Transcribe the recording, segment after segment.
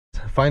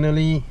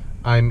finally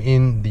I'm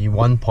in the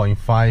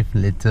 1.5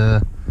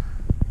 litre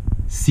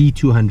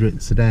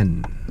C200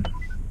 sedan.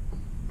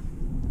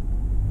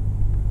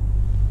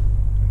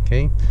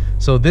 Okay,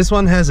 so this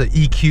one has an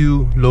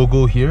EQ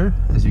logo here,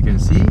 as you can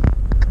see.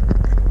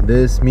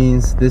 This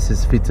means this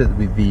is fitted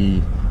with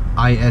the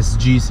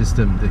ISG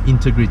system, the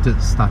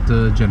integrated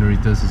starter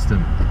generator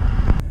system.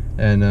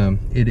 And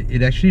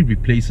it actually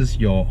replaces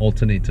your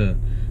alternator.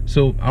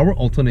 So our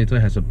alternator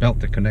has a belt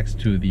that connects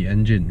to the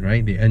engine,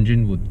 right? The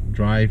engine would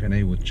drive and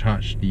then it would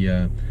charge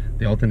the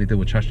alternator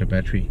would charge the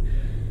battery.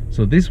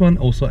 So this one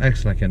also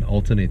acts like an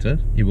alternator.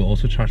 It will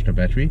also charge the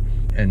battery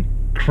and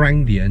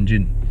crank the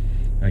engine.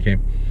 Okay,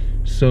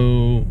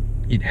 so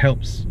it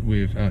helps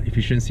with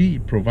efficiency.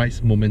 It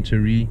provides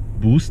momentary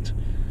boost.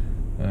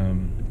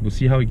 We'll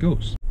see how it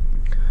goes.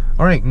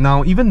 Alright,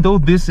 now even though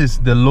this is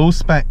the low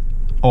spec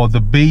or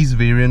the base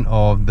variant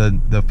of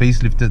the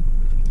facelifted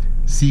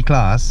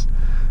C-Class,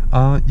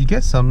 you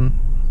get some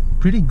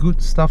pretty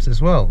good stuff as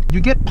well.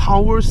 You get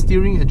power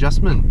steering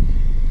adjustment.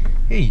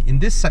 Hey, in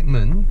this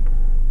segment,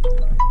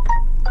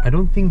 I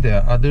don't think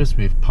there are others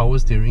with power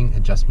steering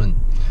adjustment.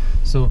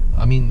 So,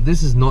 I mean,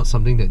 this is not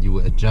something that you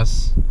will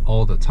adjust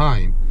all the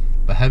time,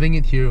 but having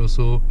it here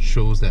also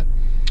shows that,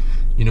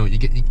 you know, you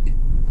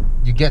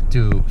get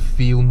to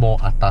feel more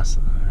atas,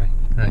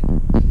 right?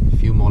 You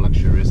feel more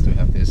luxurious to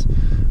have this.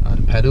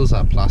 The pedals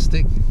are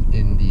plastic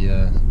in the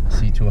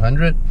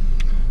C200.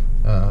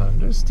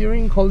 The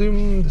steering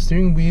column, the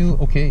steering wheel,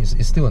 okay,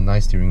 it's still a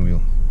nice steering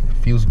wheel. It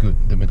feels good.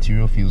 The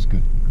material feels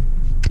good.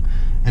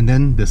 And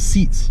then the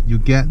seats, you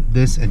get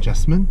this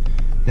adjustment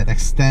that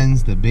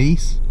extends the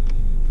base.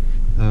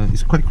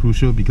 It's quite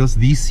crucial because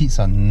these seats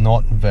are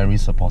not very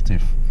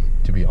supportive,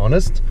 to be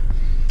honest.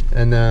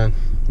 And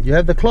you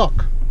have the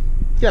clock.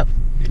 Yeah.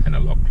 The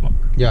analog clock.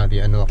 Yeah,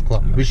 the analog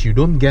clock, which you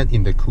don't get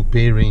in the coupe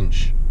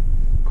range.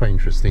 Quite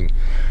interesting.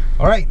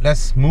 Alright,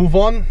 let's move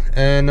on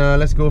and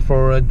let's go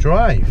for a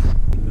drive.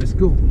 Let's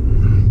go.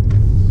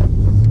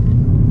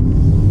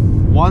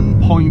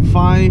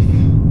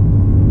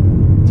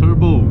 1.5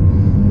 turbo.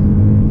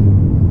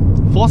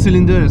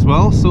 4-cylinder as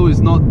well, so it's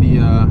not the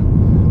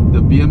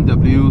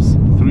BMW's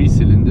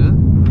 3-cylinder.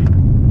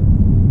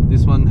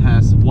 This one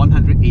has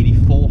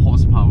 184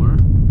 horsepower.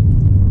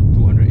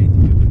 280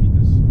 Newton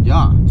meters.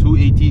 Yeah,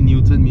 280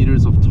 Newton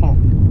meters of torque.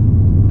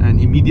 And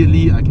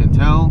immediately I can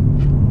tell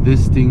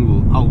this thing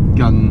will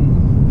outgun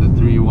the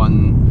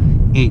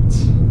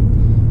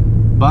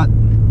 318. But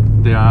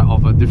they are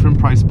of a different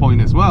price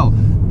point as well.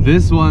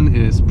 This one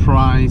is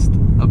priced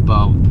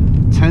about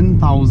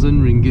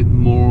 10,000 ringgit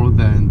more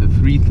than the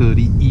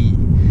 330e.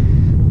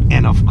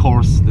 And of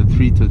course, the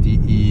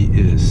 330e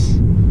is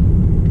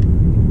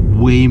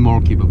way more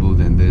capable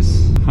than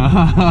this.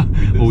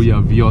 Oh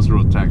yeah, Vios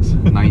road tax,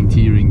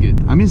 90 ringgit.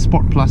 I'm in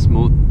Sport Plus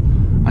mode.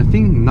 I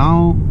think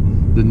now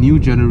the new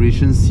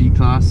generation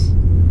C-Class,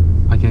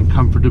 I can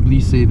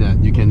comfortably say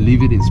that you can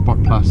leave it in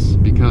Sport Plus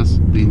because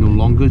they no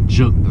longer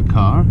jerk the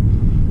car.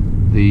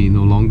 They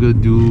no longer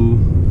do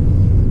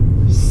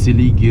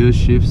silly gear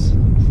shifts.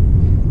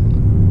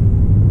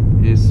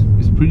 It's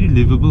pretty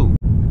livable.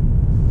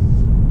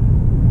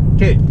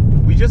 Okay,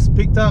 we just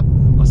picked up.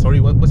 Oh, sorry,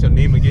 what's your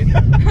name again?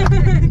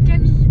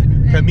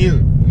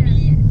 Camille.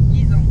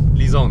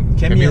 Lison.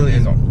 Camille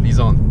and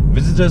Lison.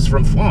 Visitors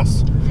from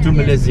France to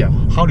Malaysia.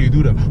 How do you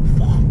do that?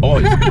 Oh,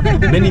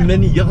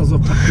 many years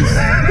of practice.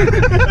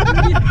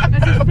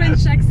 That's a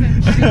French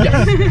accent.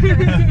 Yes.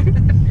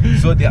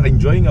 So they are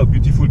enjoying our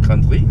beautiful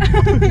country.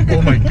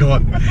 Oh my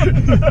god.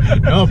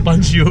 Now I'll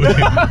punch you.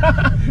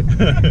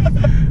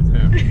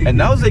 And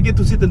now they get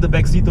to sit in the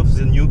back seat of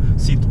the new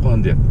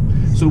C200.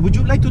 So would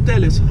you like to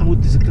tell us how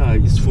this car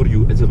is for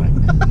you at the back?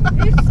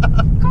 It's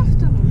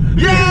comfortable.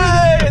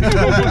 Yeah, it's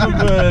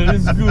comfortable.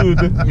 It's good.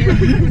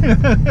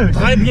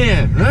 Très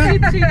bien. Hein?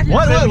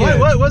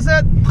 What's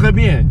that? Très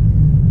bien.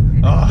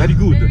 Oh, very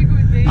good. Very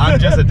good. I'm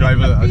just a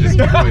driver. I'll just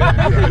keep going.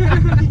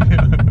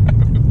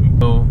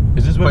 So,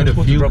 is this quite a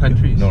few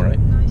countries? No, right?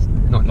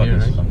 Not here,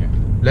 this.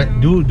 right?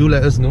 Okay. Do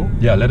let us know.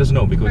 Yeah, let us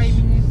know because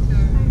 5 minutes.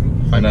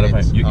 5 another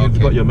minutes. 5. You've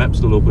got your map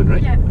still open,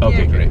 right? Yeah.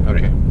 Okay, Yeah. great.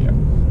 Okay. Yeah.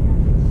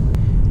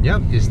 Yeah,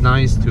 it's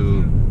nice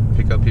to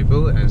pick up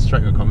people and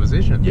strike a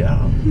conversation. Yeah.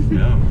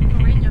 Yeah.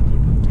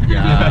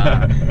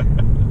 Yeah.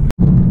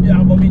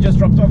 Yeah, Bobby just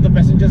dropped off the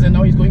passengers and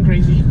now he's going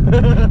crazy.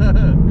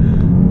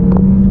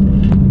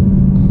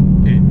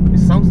 It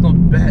sounds not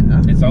bad,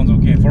 huh? It sounds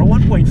okay for a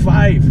 1.5.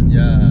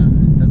 Yeah,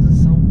 doesn't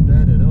sound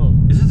bad at all.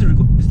 Is this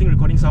this thing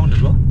recording sound as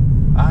well?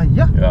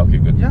 Yeah. Yeah. Okay.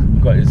 Good. Yeah.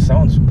 God, it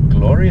sounds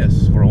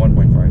glorious for a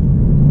 1.5.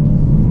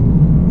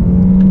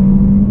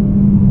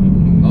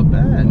 Not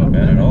bad. Not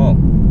bad at all.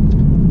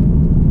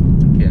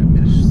 Okay, I'm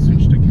gonna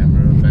switch the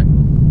camera back.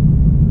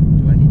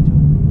 Do I need to?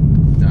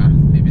 Nah,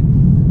 leave it.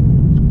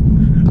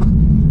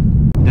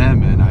 Damn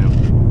man, I'm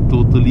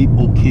totally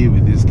okay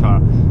with this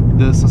car.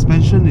 The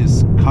suspension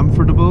is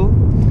comfortable.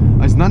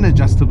 It's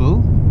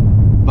non-adjustable,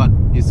 but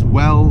it's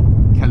well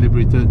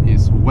calibrated,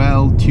 it's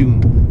well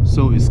tuned,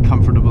 so it's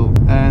comfortable.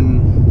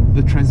 And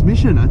the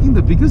transmission, I think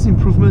the biggest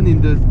improvement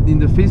in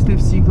the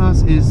facelift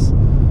C-Class is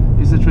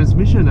It's a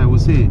transmission, I would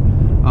say.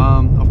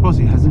 Of course,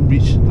 it hasn't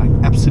reached like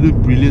absolute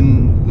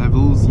brilliant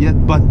levels yet,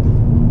 but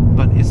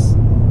it's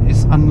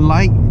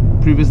unlike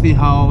previously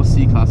how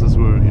C classes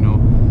were, you know.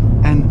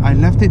 And I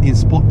left it in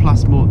Sport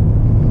Plus mode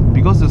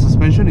because the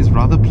suspension is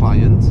rather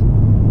pliant.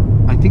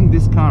 I think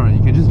this car, you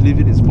can just leave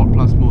it in Sport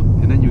Plus mode,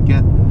 and then you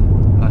get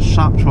a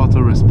sharp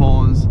throttle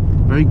response,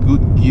 very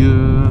good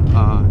gear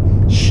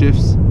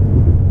shifts,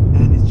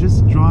 and it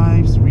just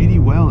drives really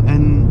well.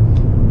 And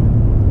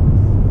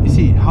you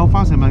see, how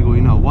fast am I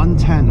going now?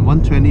 110,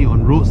 120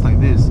 on roads like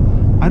this.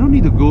 I don't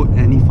need to go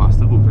any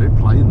faster. Oh, very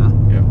pliant, huh?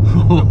 Yeah,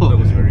 that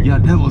was very yeah,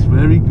 good. that was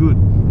very good.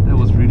 That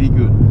was really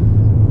good.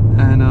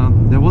 And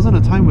there wasn't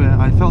a time where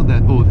I felt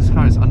that, oh, this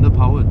car is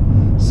underpowered.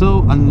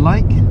 So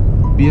unlike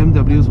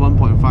BMW's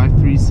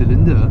 1.53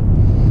 cylinder,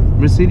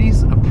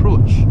 Mercedes'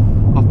 approach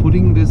of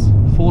putting this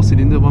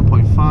 4-cylinder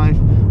 1.5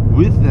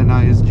 with an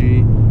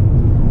ISG,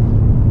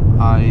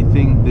 I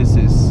think this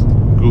is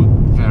good,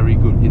 very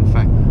good in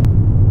fact.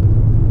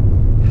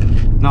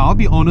 Now I'll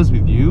be honest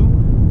with you,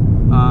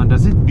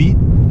 does it beat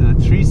the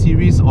 3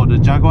 Series or the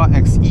Jaguar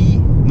XE?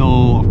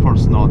 No, of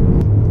course not.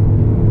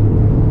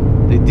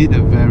 They did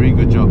a very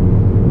good job.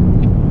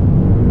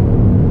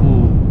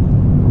 Oh,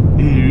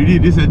 hey, really,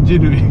 this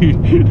engine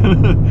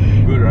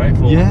Good, right?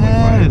 For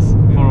yes,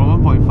 1.5. for a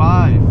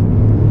 1.5.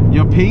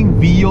 You're paying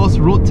Vios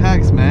road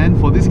tax, man,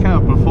 for this kind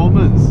of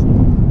performance.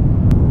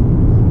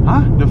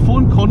 Huh? The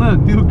phone corner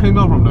still came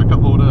out from the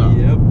cup holder.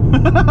 Yep.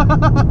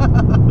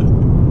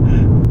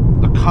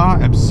 The car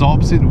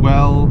absorbs it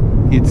well.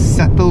 It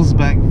settles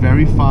back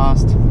very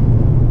fast.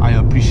 I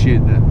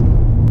appreciate that.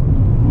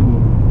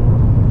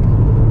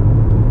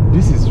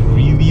 This is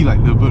really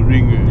like the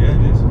Nürburgring. Yeah,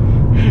 it is.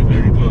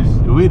 Very close.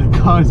 The way the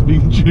car is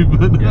being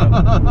driven. Yeah.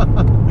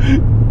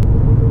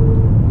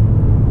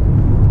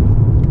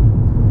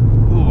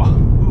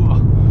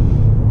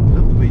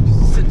 Love the way it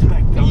just sits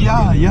back down.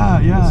 Yeah, again.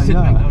 yeah, Sit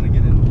back down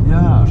again and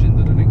push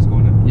into the next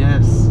corner.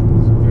 Yes.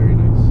 It's very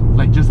nice.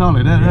 Like just now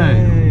like that, right?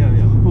 Yeah.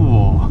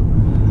 Oh.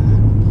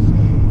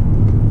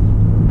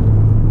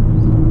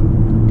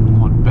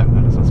 Not bad,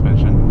 the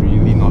suspension.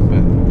 Really not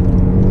bad.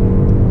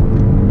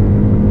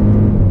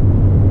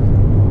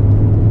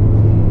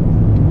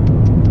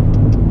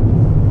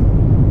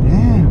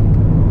 Damn.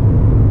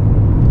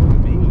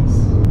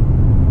 Amazing.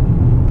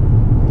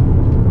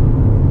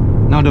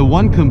 Now the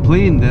one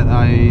complaint that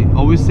I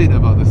always said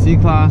about the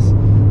C-Class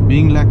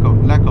being lack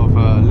of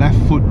left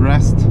foot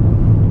rest.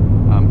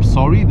 I'm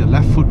sorry, the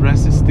left foot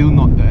rest is still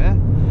not there.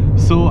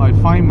 So I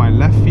find my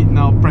left feet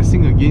now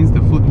pressing against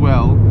the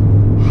footwell,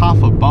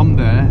 half a bump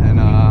there, and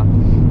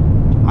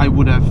I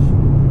would have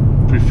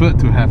preferred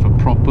to have a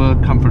proper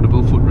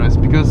comfortable footrest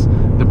because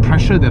the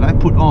pressure that I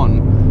put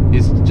on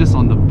is just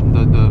on the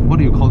what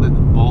do you call it, the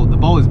ball. The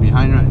ball is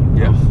behind, right?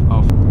 Yeah.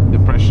 Of the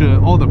pressure,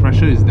 all the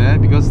pressure is there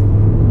because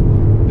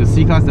the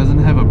C-Class doesn't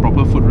have a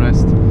proper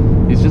footrest.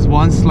 It's just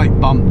one slight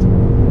bump.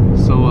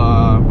 So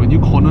when you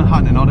corner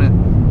hard and all that,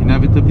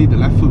 inevitably the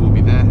left foot will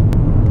be there.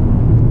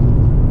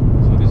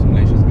 So this is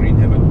Malaysia's green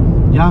heaven.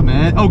 Yeah,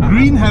 man. Oh,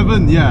 green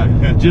heaven. Yeah,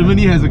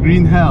 Germany has a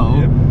green hell.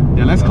 Yep.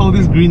 Yeah, let's call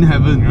this green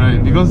heaven,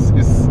 right? Because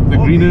it's the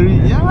greenery.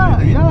 Yeah,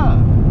 yeah.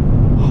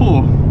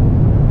 Oh.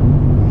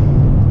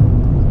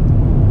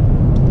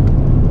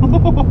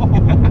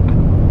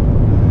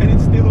 And it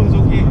still was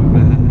okay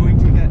going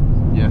through that.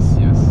 Yes.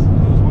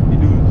 Those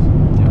whoopie-doos.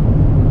 Yeah.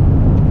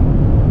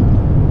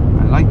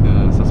 I like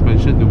the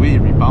suspension, the way it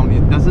rebounds.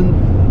 It doesn't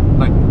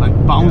like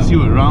bounce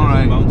you around,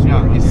 right? Bounce you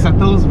around, it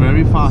settles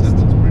very fast.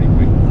 Settles pretty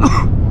quick.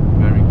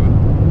 Very good.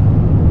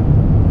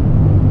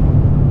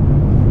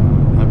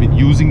 I've been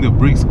using the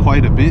brakes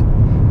quite a bit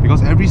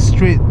because every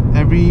straight,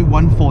 every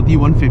 140,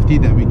 150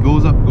 that we go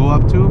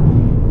up to,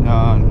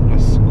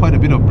 there's quite a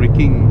bit of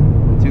braking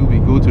until we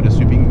go to the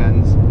sweeping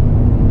bands.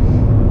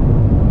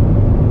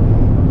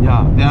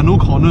 Yeah, there are no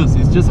corners,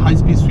 it's just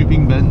high-speed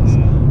sweeping bands.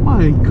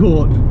 My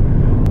god.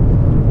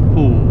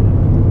 Oh.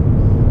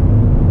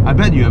 I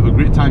bet you have a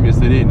great time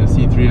yesterday in the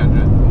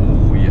C300.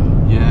 Oh yeah.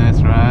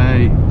 Yes,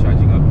 right.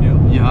 Charging up here.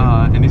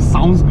 Yeah, and it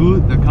sounds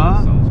good, the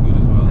car. Sounds good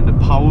as well. And the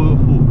power.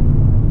 Oh.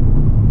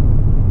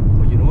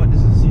 But you know what?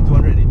 This is a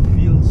C200. It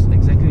feels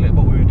exactly like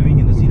what we were doing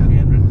in the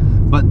C300.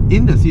 But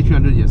in the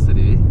C300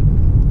 yesterday,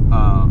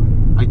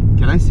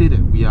 can I say that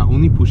we are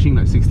only pushing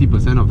like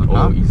 60% of the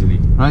car? Oh, easily.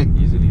 Right?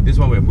 Easily. This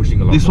one we're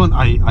pushing a lot. This more.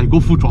 one I go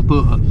full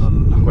throttle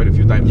Quite a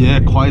few times. yeah,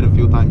 already. quite a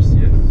few times.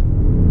 Yes.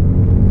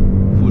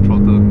 Full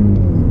throttle.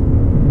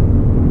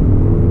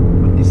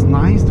 But it's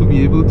nice to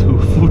be able to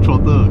full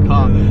throttle a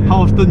car. Yeah.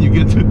 How often you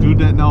get to do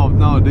that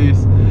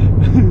nowadays?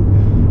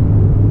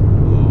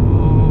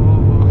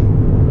 Oh,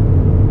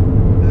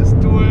 let's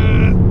do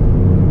it.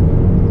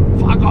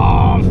 Fuck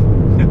off. Are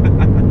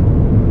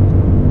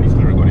you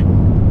still recording?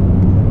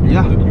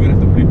 Yeah. You're gonna have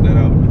to bleep that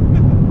out.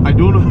 I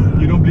don't know.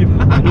 You don't bleep.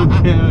 I don't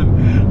care.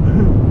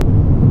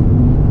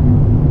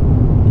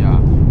 Yeah,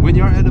 when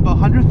you're at about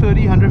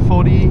 130,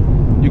 140,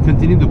 you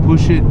continue to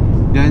push it,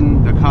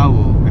 then the car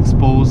will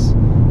expose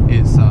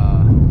its,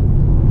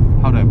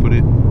 how do I put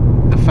it?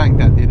 The fact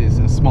that it is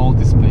a small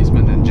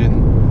displacement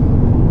engine.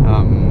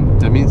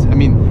 That means, I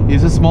mean,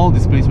 it's a small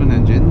displacement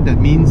engine. That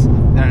means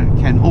there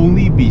can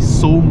only be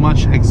so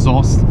much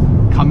exhaust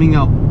coming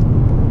out,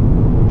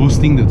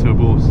 boosting the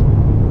turbos.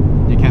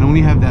 You can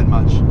only have that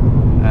much.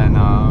 And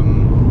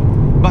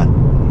but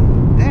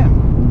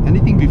damn,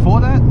 anything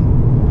before that,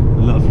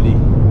 lovely,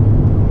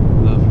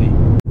 lovely.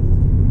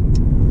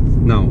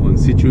 Now on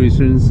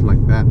situations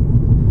like that,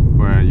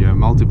 where you have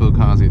multiple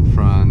cars in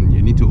front,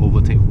 you need to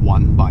overtake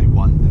one by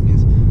one. That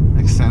means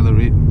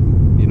accelerate,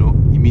 you know,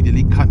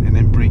 immediately cut and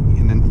then brake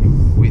and then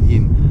wait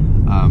in.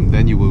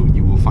 Then you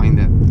will find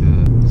that.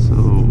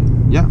 So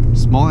yeah,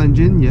 small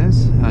engine,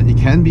 yes, it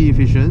can be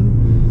efficient,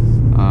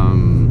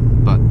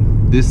 but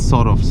this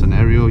sort of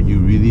scenario, you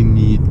really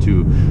need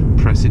to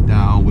press it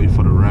down, wait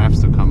for the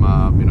revs to come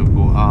up, you know,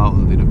 go out a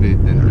little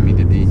bit, then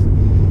immediately.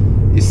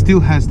 It still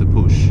has the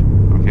push,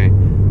 okay,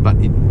 but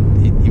it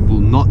will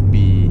not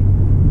be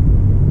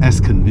as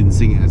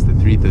convincing as the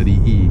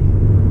 330e,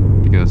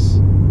 because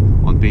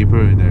on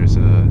paper there's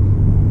a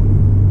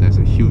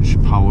huge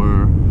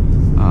power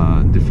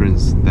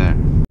difference there.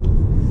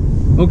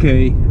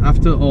 Okay,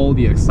 after all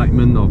the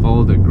excitement of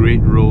all the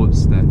great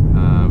roads that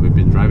we've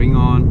been driving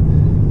on,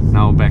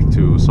 now back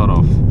to sort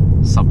of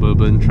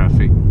suburban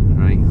traffic,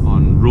 right?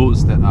 On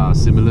roads that are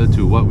similar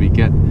to what we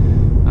get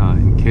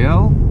in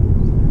KL.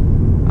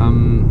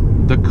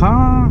 The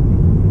car,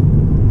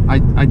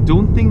 I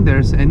don't think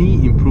there's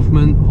any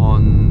improvement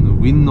on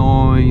wind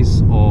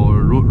noise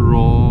or road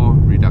roar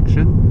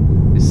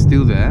reduction. It's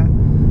still there,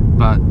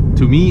 but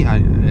to me,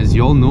 as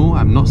you all know,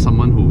 I'm not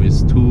someone who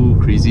is too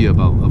crazy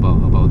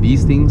about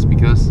these things,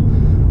 because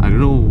I don't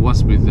know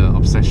what's with the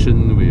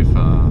obsession with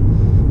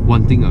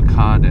wanting a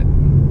car that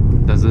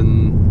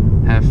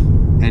doesn't have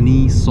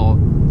any sort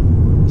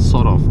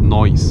of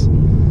noise.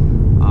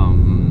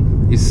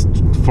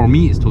 For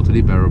me, it's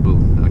totally bearable.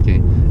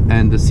 Okay,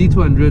 and the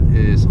C200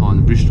 is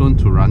on Bridgestone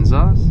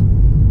Turanzas.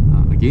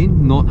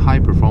 Again, not high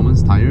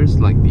performance tires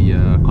like the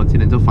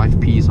Continental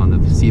 5Ps on the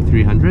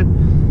C300,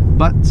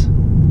 but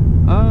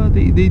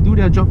they do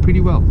their job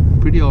pretty well,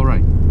 pretty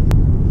alright.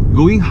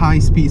 Going high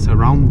speeds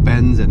around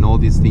bends and all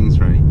these things,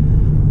 right,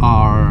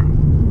 are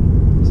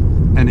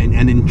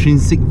an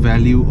intrinsic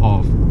value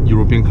of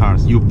European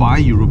cars. You buy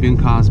European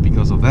cars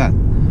because of that,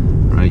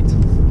 right?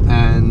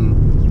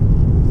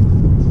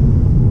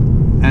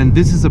 And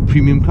this is a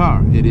premium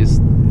car. It is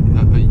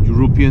a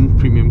European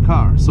premium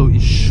car, so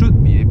it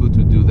should be able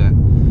to do that.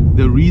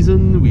 The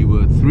reason we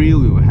were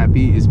thrilled, we were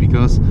happy, is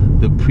because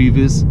the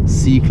previous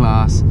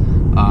C-Class,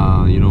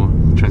 you know,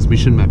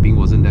 transmission mapping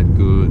wasn't that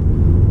good,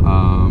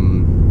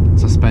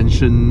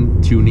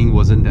 suspension tuning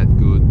wasn't that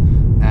good,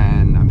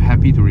 and I'm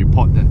happy to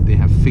report that they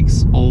have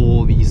fixed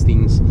all these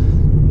things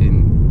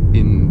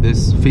in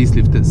this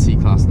facelifted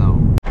C-Class now.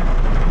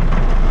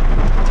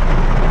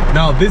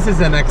 Now this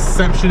is an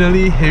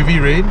exceptionally heavy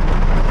rain.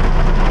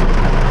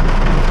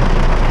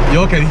 You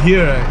all can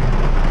hear, right?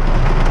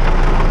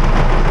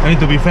 I mean,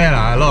 to be fair,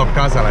 a lot of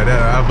cars are like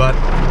that, but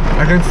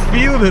I can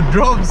feel the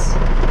drops.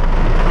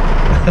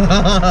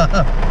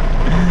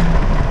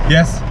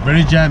 Yes,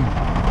 very jammed.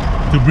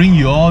 To bring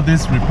you all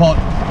this report,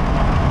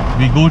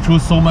 we go through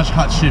so much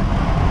hardship.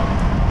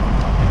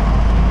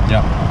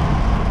 Yeah.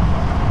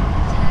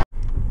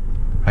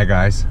 Hi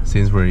guys,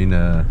 since we're in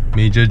a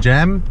major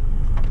jam,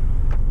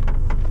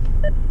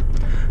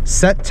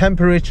 set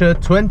temperature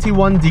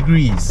 21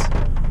 degrees.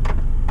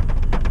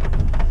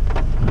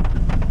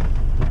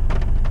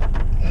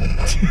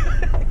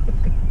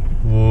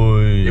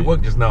 It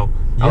worked just now.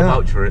 I'll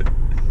vouch for it.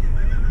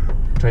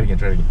 Try it again,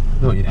 try it again.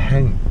 No, it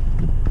hang.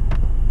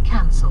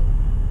 Cancel.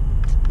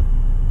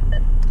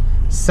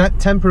 Set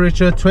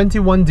temperature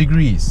 21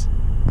 degrees.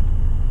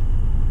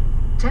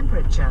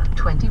 Temperature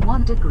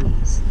 21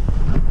 degrees.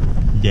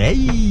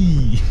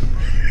 Yay!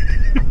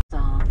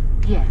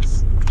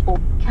 Yes or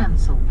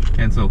cancel.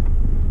 Cancel.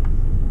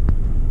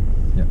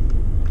 Yeah.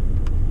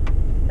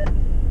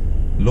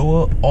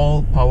 Lower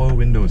all power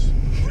windows.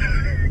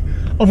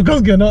 Of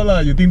course cannot lah.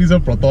 You think this is a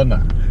Proton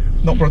lah?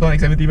 Not Proton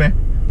X70 man.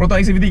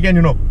 Proton X70 can,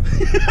 you know.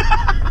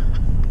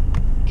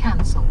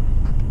 Cancel.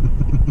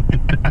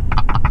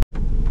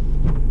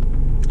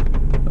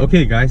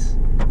 Okay guys,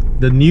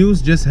 the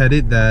news just had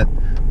it that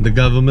the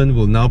government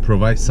will now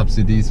provide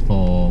subsidies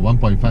for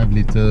 1.5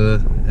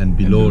 litre and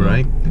below,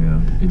 right? Yeah.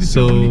 If it's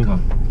your only car.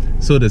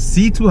 So the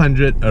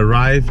C200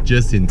 arrived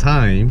just in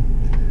time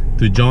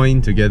to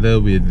join together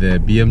with the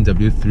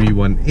BMW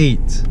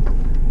 318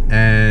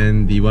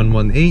 and the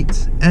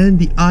 118 and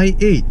the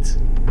i8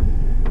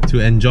 to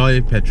enjoy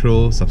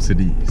petrol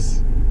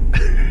subsidies.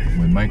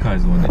 Well, my car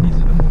is the one that needs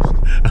it the most.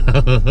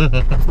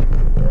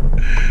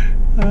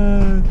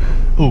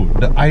 Oh,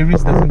 the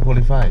Iris doesn't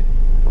qualify.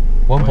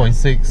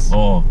 1.6.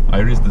 Oh,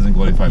 Iris doesn't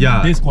qualify.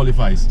 Yeah. This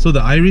qualifies. So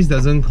the Iris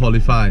doesn't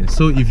qualify.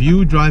 So if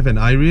you drive an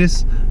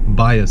Iris,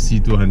 buy a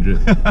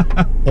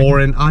C200 or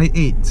an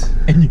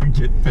i8. And you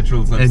get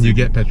petrol subsidy. And you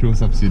get petrol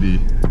subsidy.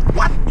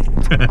 What?